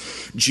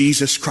prophets,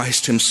 Jesus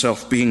Christ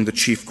himself being the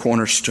chief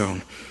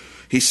cornerstone.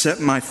 He set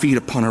my feet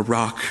upon a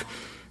rock,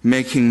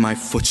 making my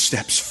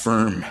footsteps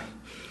firm.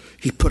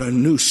 He put a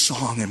new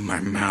song in my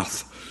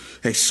mouth,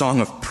 a song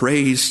of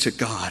praise to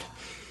God.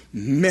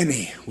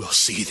 Many will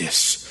see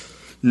this.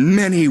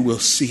 Many will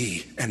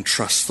see and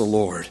trust the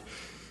Lord.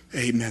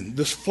 Amen.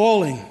 This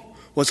falling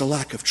was a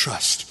lack of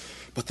trust,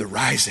 but the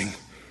rising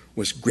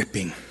was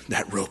gripping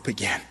that rope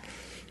again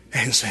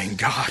and saying,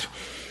 God,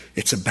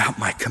 it's about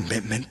my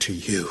commitment to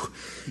you.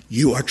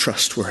 You are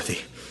trustworthy.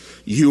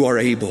 You are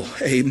able.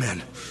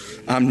 Amen.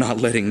 I'm not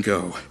letting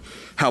go.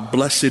 How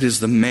blessed is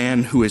the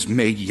man who has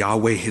made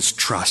Yahweh his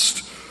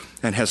trust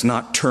and has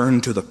not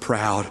turned to the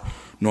proud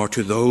nor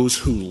to those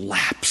who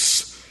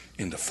lapse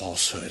into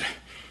falsehood.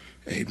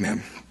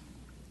 Amen.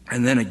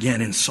 And then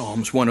again in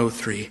Psalms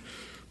 103,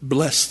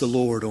 bless the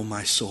Lord, O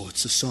my soul.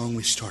 It's the song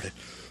we started.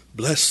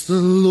 Bless the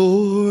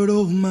Lord,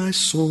 O my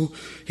soul.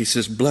 He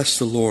says, bless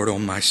the Lord, O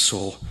my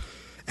soul,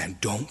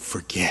 and don't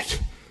forget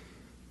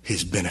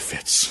his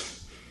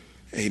benefits.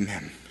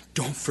 Amen.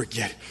 Don't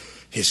forget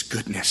his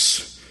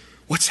goodness.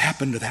 What's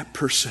happened to that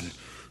person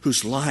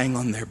who's lying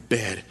on their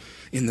bed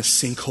in the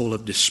sinkhole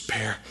of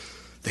despair?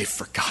 They've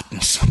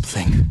forgotten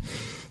something.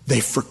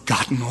 They've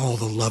forgotten all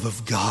the love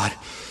of God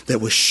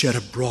that was shed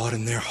abroad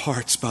in their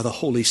hearts by the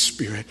Holy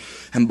Spirit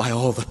and by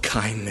all the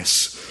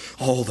kindness,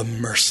 all the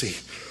mercy.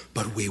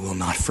 But we will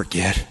not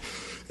forget.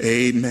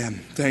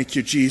 Amen. Thank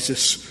you,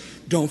 Jesus.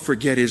 Don't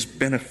forget his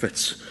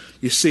benefits.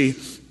 You see,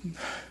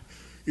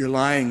 you're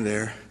lying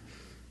there,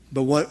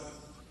 but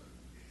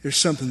there's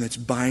something that's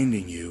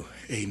binding you.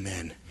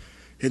 Amen.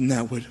 Isn't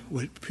that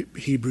what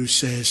Hebrews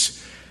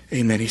says?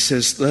 Amen. He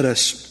says, let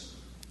us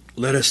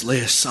lay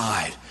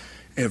aside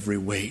every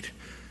weight.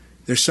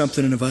 There's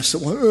something in us that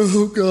wants,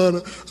 oh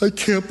God, I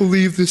can't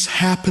believe this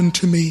happened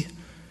to me.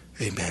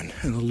 Amen.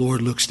 And the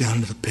Lord looks down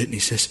into the pit and he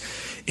says,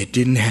 it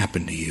didn't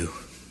happen to you.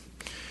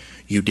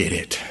 You did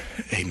it.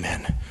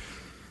 Amen.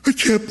 I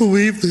can't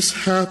believe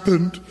this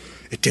happened.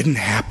 It didn't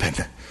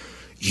happen.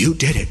 You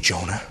did it,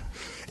 Jonah.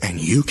 And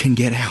you can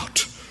get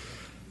out.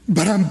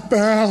 But I'm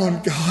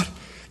bound, God.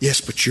 Yes,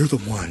 but you're the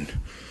one.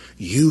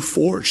 You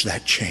forged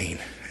that chain.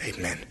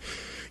 Amen.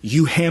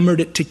 You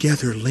hammered it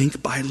together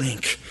link by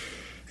link.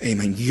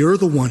 Amen. You're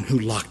the one who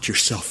locked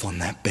yourself on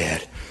that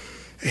bed.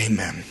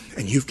 Amen.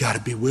 And you've got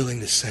to be willing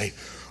to say,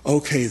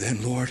 okay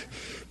then, Lord,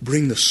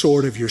 bring the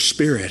sword of your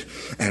spirit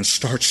and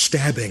start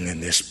stabbing in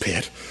this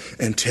pit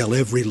until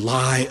every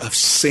lie of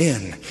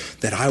sin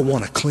that I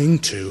want to cling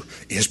to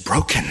is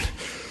broken.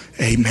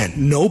 Amen.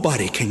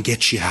 Nobody can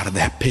get you out of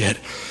that pit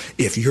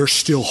if you're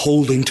still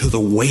holding to the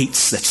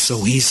weights that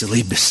so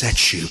easily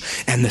beset you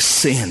and the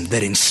sin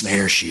that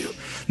ensnares you.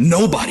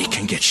 Nobody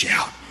can get you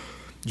out.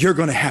 You're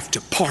going to have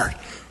to part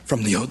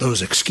from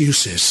those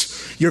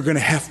excuses. You're going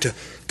to have to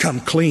come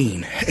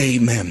clean.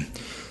 Amen.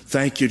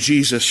 Thank you,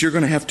 Jesus. You're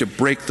going to have to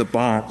break the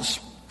bonds.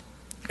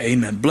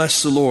 Amen.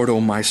 Bless the Lord,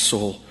 O my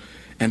soul,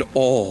 and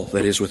all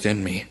that is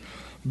within me.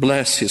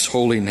 Bless his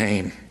holy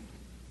name.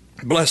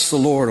 Bless the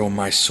Lord, O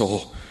my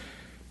soul.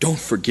 Don't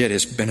forget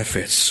his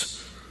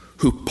benefits,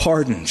 who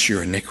pardons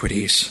your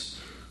iniquities,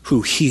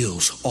 who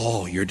heals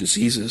all your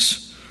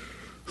diseases,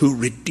 who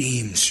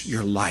redeems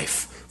your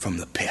life from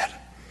the pit.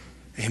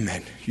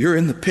 Amen. You're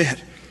in the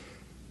pit,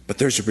 but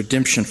there's a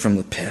redemption from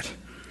the pit.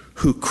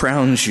 who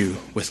crowns you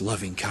with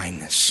loving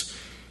kindness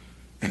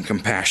and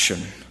compassion,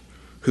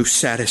 who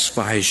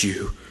satisfies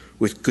you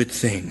with good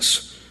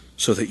things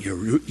so that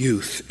your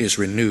youth is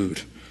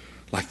renewed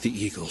like the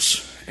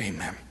eagles.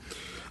 Amen.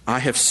 I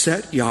have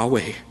set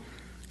Yahweh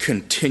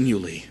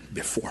continually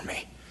before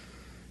me.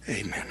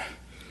 Amen.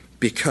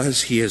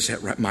 Because he is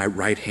at my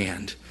right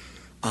hand,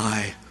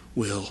 I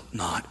will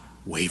not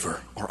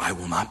waver, or I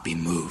will not be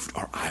moved,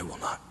 or I will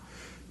not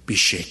be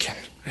shaken.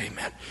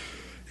 Amen.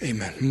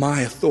 Amen.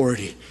 My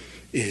authority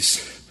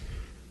is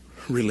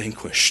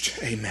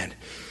relinquished. Amen.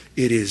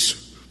 It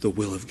is the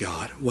will of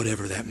God,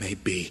 whatever that may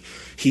be.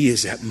 He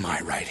is at my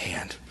right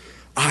hand.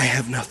 I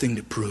have nothing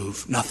to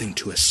prove, nothing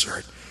to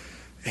assert.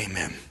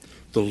 Amen.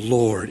 The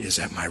Lord is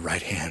at my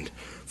right hand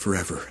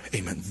forever.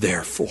 Amen.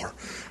 Therefore,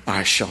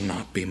 I shall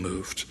not be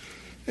moved.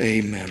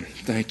 Amen.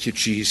 Thank you,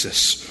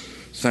 Jesus.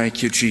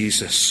 Thank you,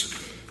 Jesus.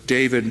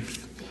 David,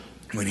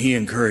 when he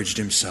encouraged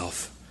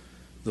himself,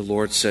 the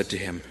Lord said to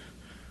him,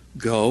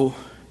 go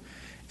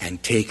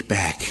and take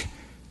back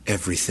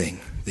everything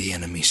the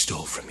enemy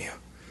stole from you.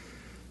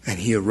 And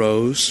he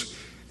arose,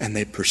 and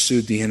they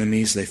pursued the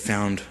enemies. They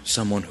found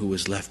someone who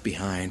was left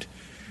behind.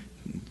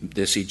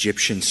 This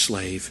Egyptian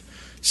slave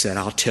said,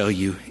 I'll tell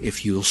you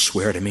if you'll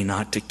swear to me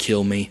not to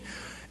kill me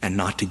and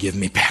not to give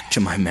me back to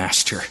my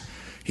master.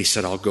 He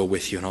said, I'll go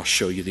with you and I'll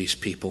show you these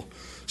people.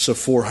 So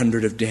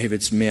 400 of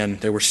David's men,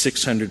 there were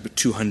 600, but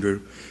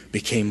 200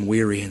 became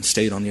weary and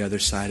stayed on the other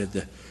side of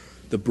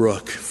the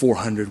brook.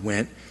 400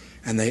 went,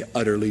 and they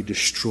utterly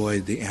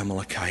destroyed the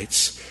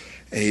Amalekites.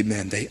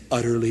 Amen. They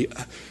utterly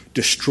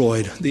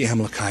destroyed the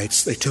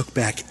Amalekites. They took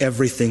back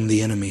everything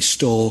the enemy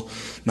stole.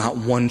 Not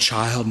one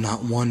child,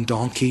 not one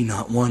donkey,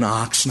 not one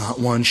ox, not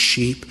one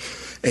sheep.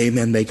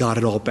 Amen. They got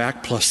it all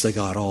back, plus they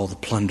got all the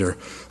plunder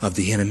of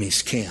the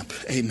enemy's camp.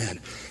 Amen.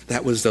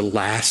 That was the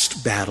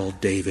last battle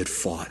David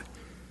fought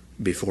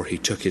before he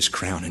took his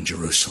crown in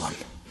Jerusalem.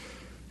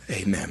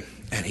 Amen.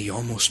 And he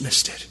almost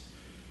missed it.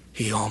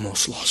 He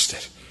almost lost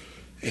it.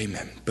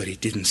 Amen. But he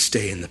didn't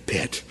stay in the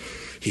pit.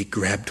 He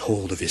grabbed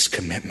hold of his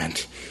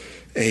commitment.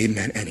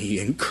 Amen. And he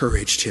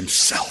encouraged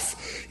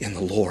himself in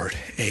the Lord.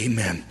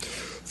 Amen.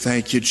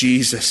 Thank you,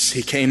 Jesus.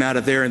 He came out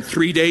of there, and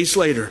 3 days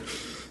later,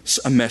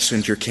 a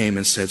messenger came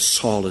and said,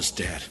 Saul is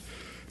dead.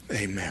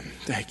 Amen.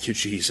 Thank you,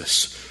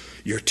 Jesus.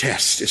 Your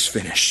test is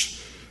finished.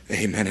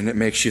 Amen. And it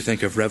makes you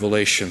think of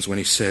Revelations when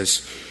he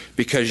says,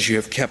 because you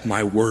have kept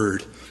my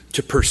word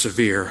to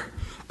persevere,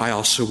 I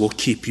also will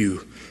keep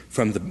you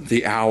from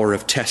the hour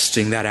of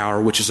testing, that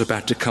hour which is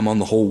about to come on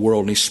the whole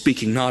world. And he's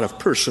speaking not of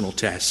personal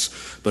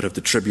tests, but of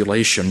the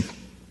tribulation,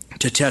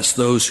 to test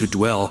those who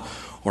dwell,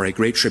 or a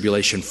great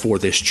tribulation for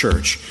this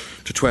church,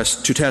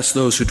 to test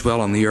those who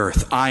dwell on the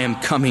earth. I am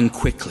coming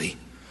quickly.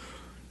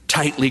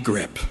 Tightly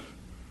grip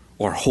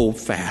or hold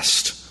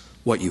fast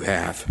what you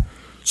have,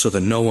 so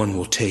that no one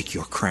will take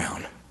your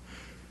crown.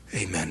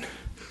 Amen.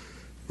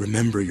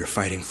 Remember, you're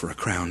fighting for a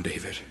crown,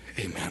 David.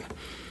 Amen.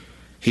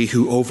 He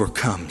who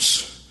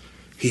overcomes,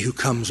 he who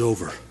comes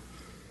over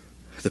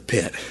the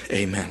pit.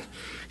 Amen.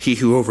 He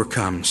who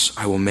overcomes,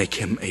 I will make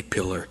him a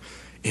pillar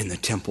in the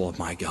temple of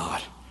my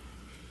God.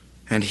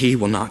 And he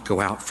will not go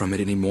out from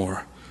it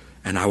anymore.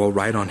 And I will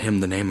write on him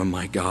the name of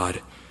my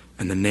God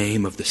and the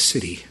name of the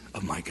city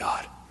of my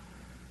God.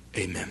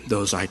 Amen.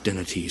 Those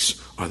identities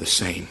are the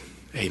same.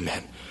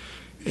 Amen.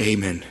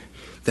 Amen.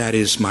 That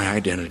is my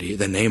identity,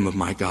 the name of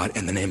my God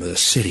and the name of the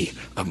city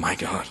of my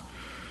God.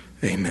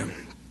 Amen.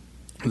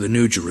 The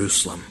new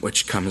Jerusalem,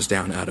 which comes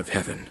down out of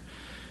heaven.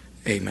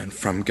 Amen.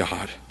 From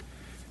God,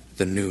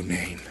 the new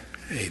name.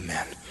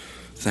 Amen.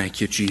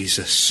 Thank you,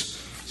 Jesus.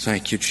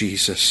 Thank you,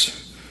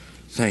 Jesus.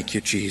 Thank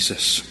you,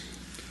 Jesus.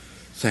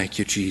 Thank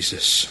you,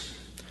 Jesus.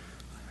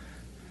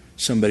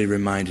 Somebody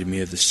reminded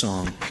me of the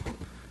song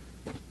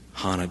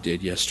Hannah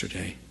did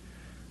yesterday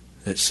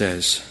that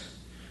says,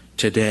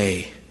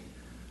 today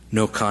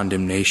no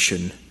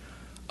condemnation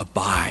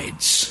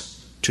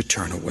abides to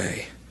turn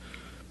away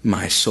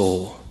my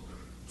soul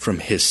from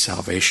his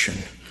salvation,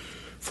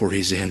 for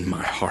he's in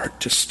my heart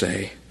to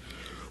stay.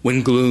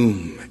 When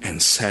gloom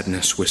and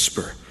sadness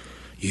whisper,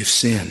 you've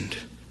sinned,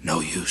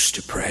 no use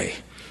to pray,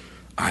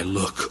 I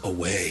look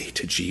away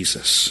to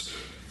Jesus,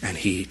 and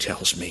he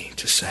tells me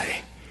to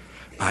say,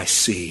 I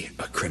see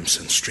a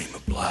crimson stream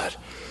of blood.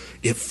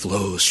 It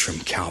flows from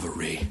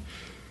Calvary.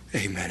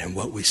 Amen. And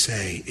what we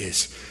say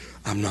is,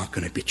 I'm not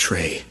going to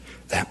betray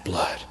that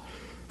blood.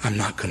 I'm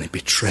not going to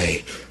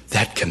betray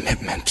that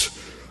commitment.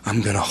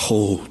 I'm going to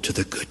hold to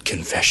the good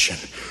confession.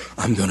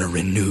 I'm going to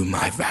renew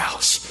my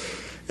vows.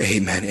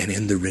 Amen. And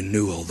in the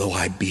renewal, though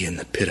I be in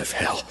the pit of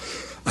hell,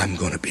 I'm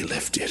going to be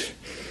lifted.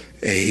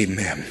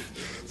 Amen.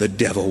 The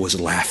devil was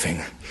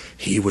laughing.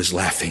 He was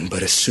laughing.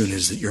 But as soon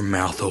as your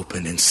mouth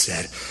opened and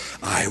said,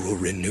 I will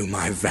renew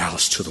my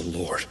vows to the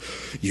Lord,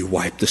 you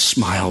wipe the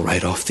smile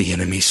right off the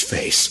enemy's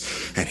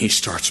face, and he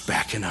starts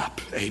backing up.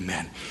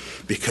 Amen.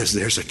 Because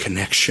there's a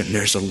connection,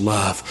 there's a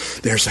love,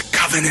 there's a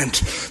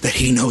covenant that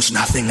he knows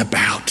nothing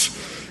about.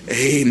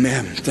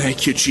 Amen.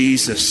 Thank you,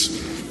 Jesus.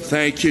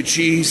 Thank you,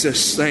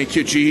 Jesus. Thank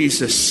you,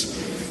 Jesus.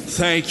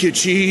 Thank you,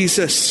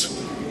 Jesus.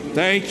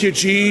 Thank you,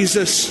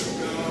 Jesus.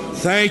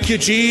 Thank you,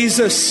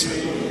 Jesus.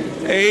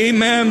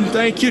 Amen.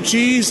 Thank you,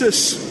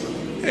 Jesus.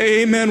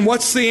 Amen.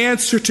 What's the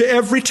answer to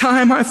every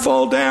time I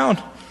fall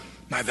down?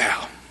 My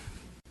vow.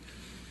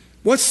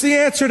 What's the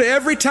answer to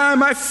every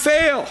time I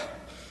fail?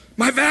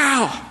 My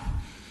vow.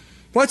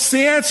 What's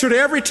the answer to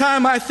every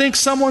time I think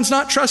someone's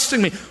not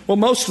trusting me? Well,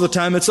 most of the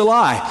time it's a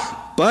lie.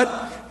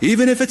 But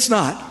even if it's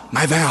not,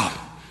 my vow.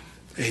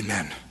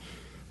 Amen.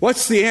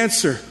 What's the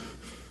answer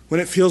when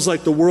it feels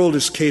like the world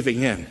is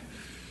caving in?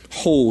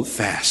 Hold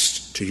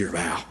fast to your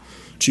vow,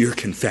 to your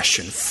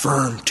confession,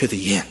 firm to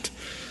the end.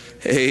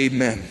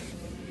 Amen.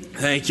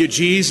 Thank you,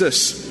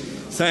 Jesus.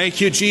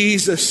 Thank you,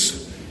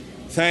 Jesus.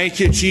 Thank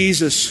you,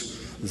 Jesus.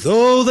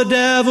 Though the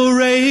devil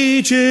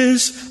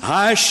rages,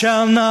 I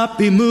shall not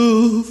be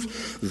moved.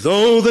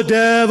 Though the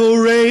devil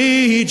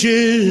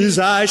rages,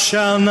 I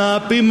shall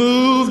not be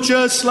moved.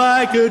 Just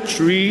like a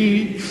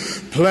tree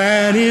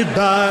planted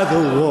by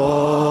the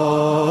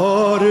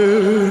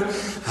water,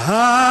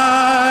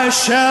 I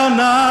shall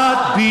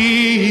not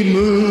be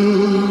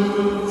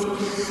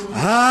moved.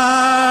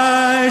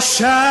 I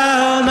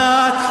shall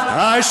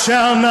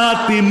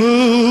not be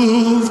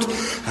moved.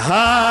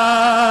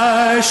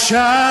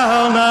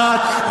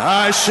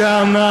 I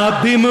shall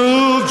not be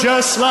moved,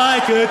 just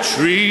like a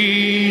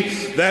tree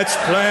that's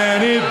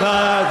planted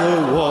by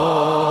the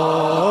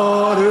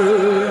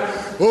water.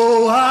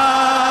 Oh,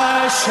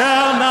 I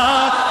shall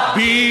not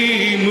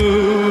be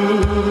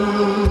moved.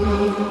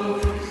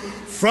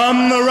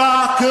 From the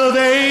rock of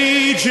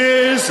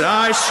ages,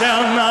 I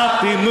shall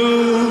not be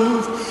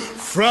moved.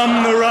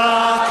 From the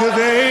rock of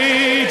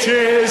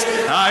ages,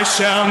 I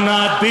shall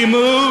not be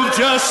moved,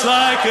 just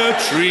like a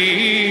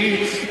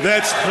tree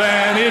that's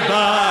planted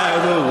by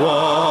the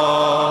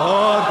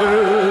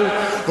water.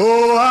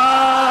 Oh,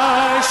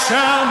 I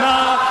shall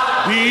not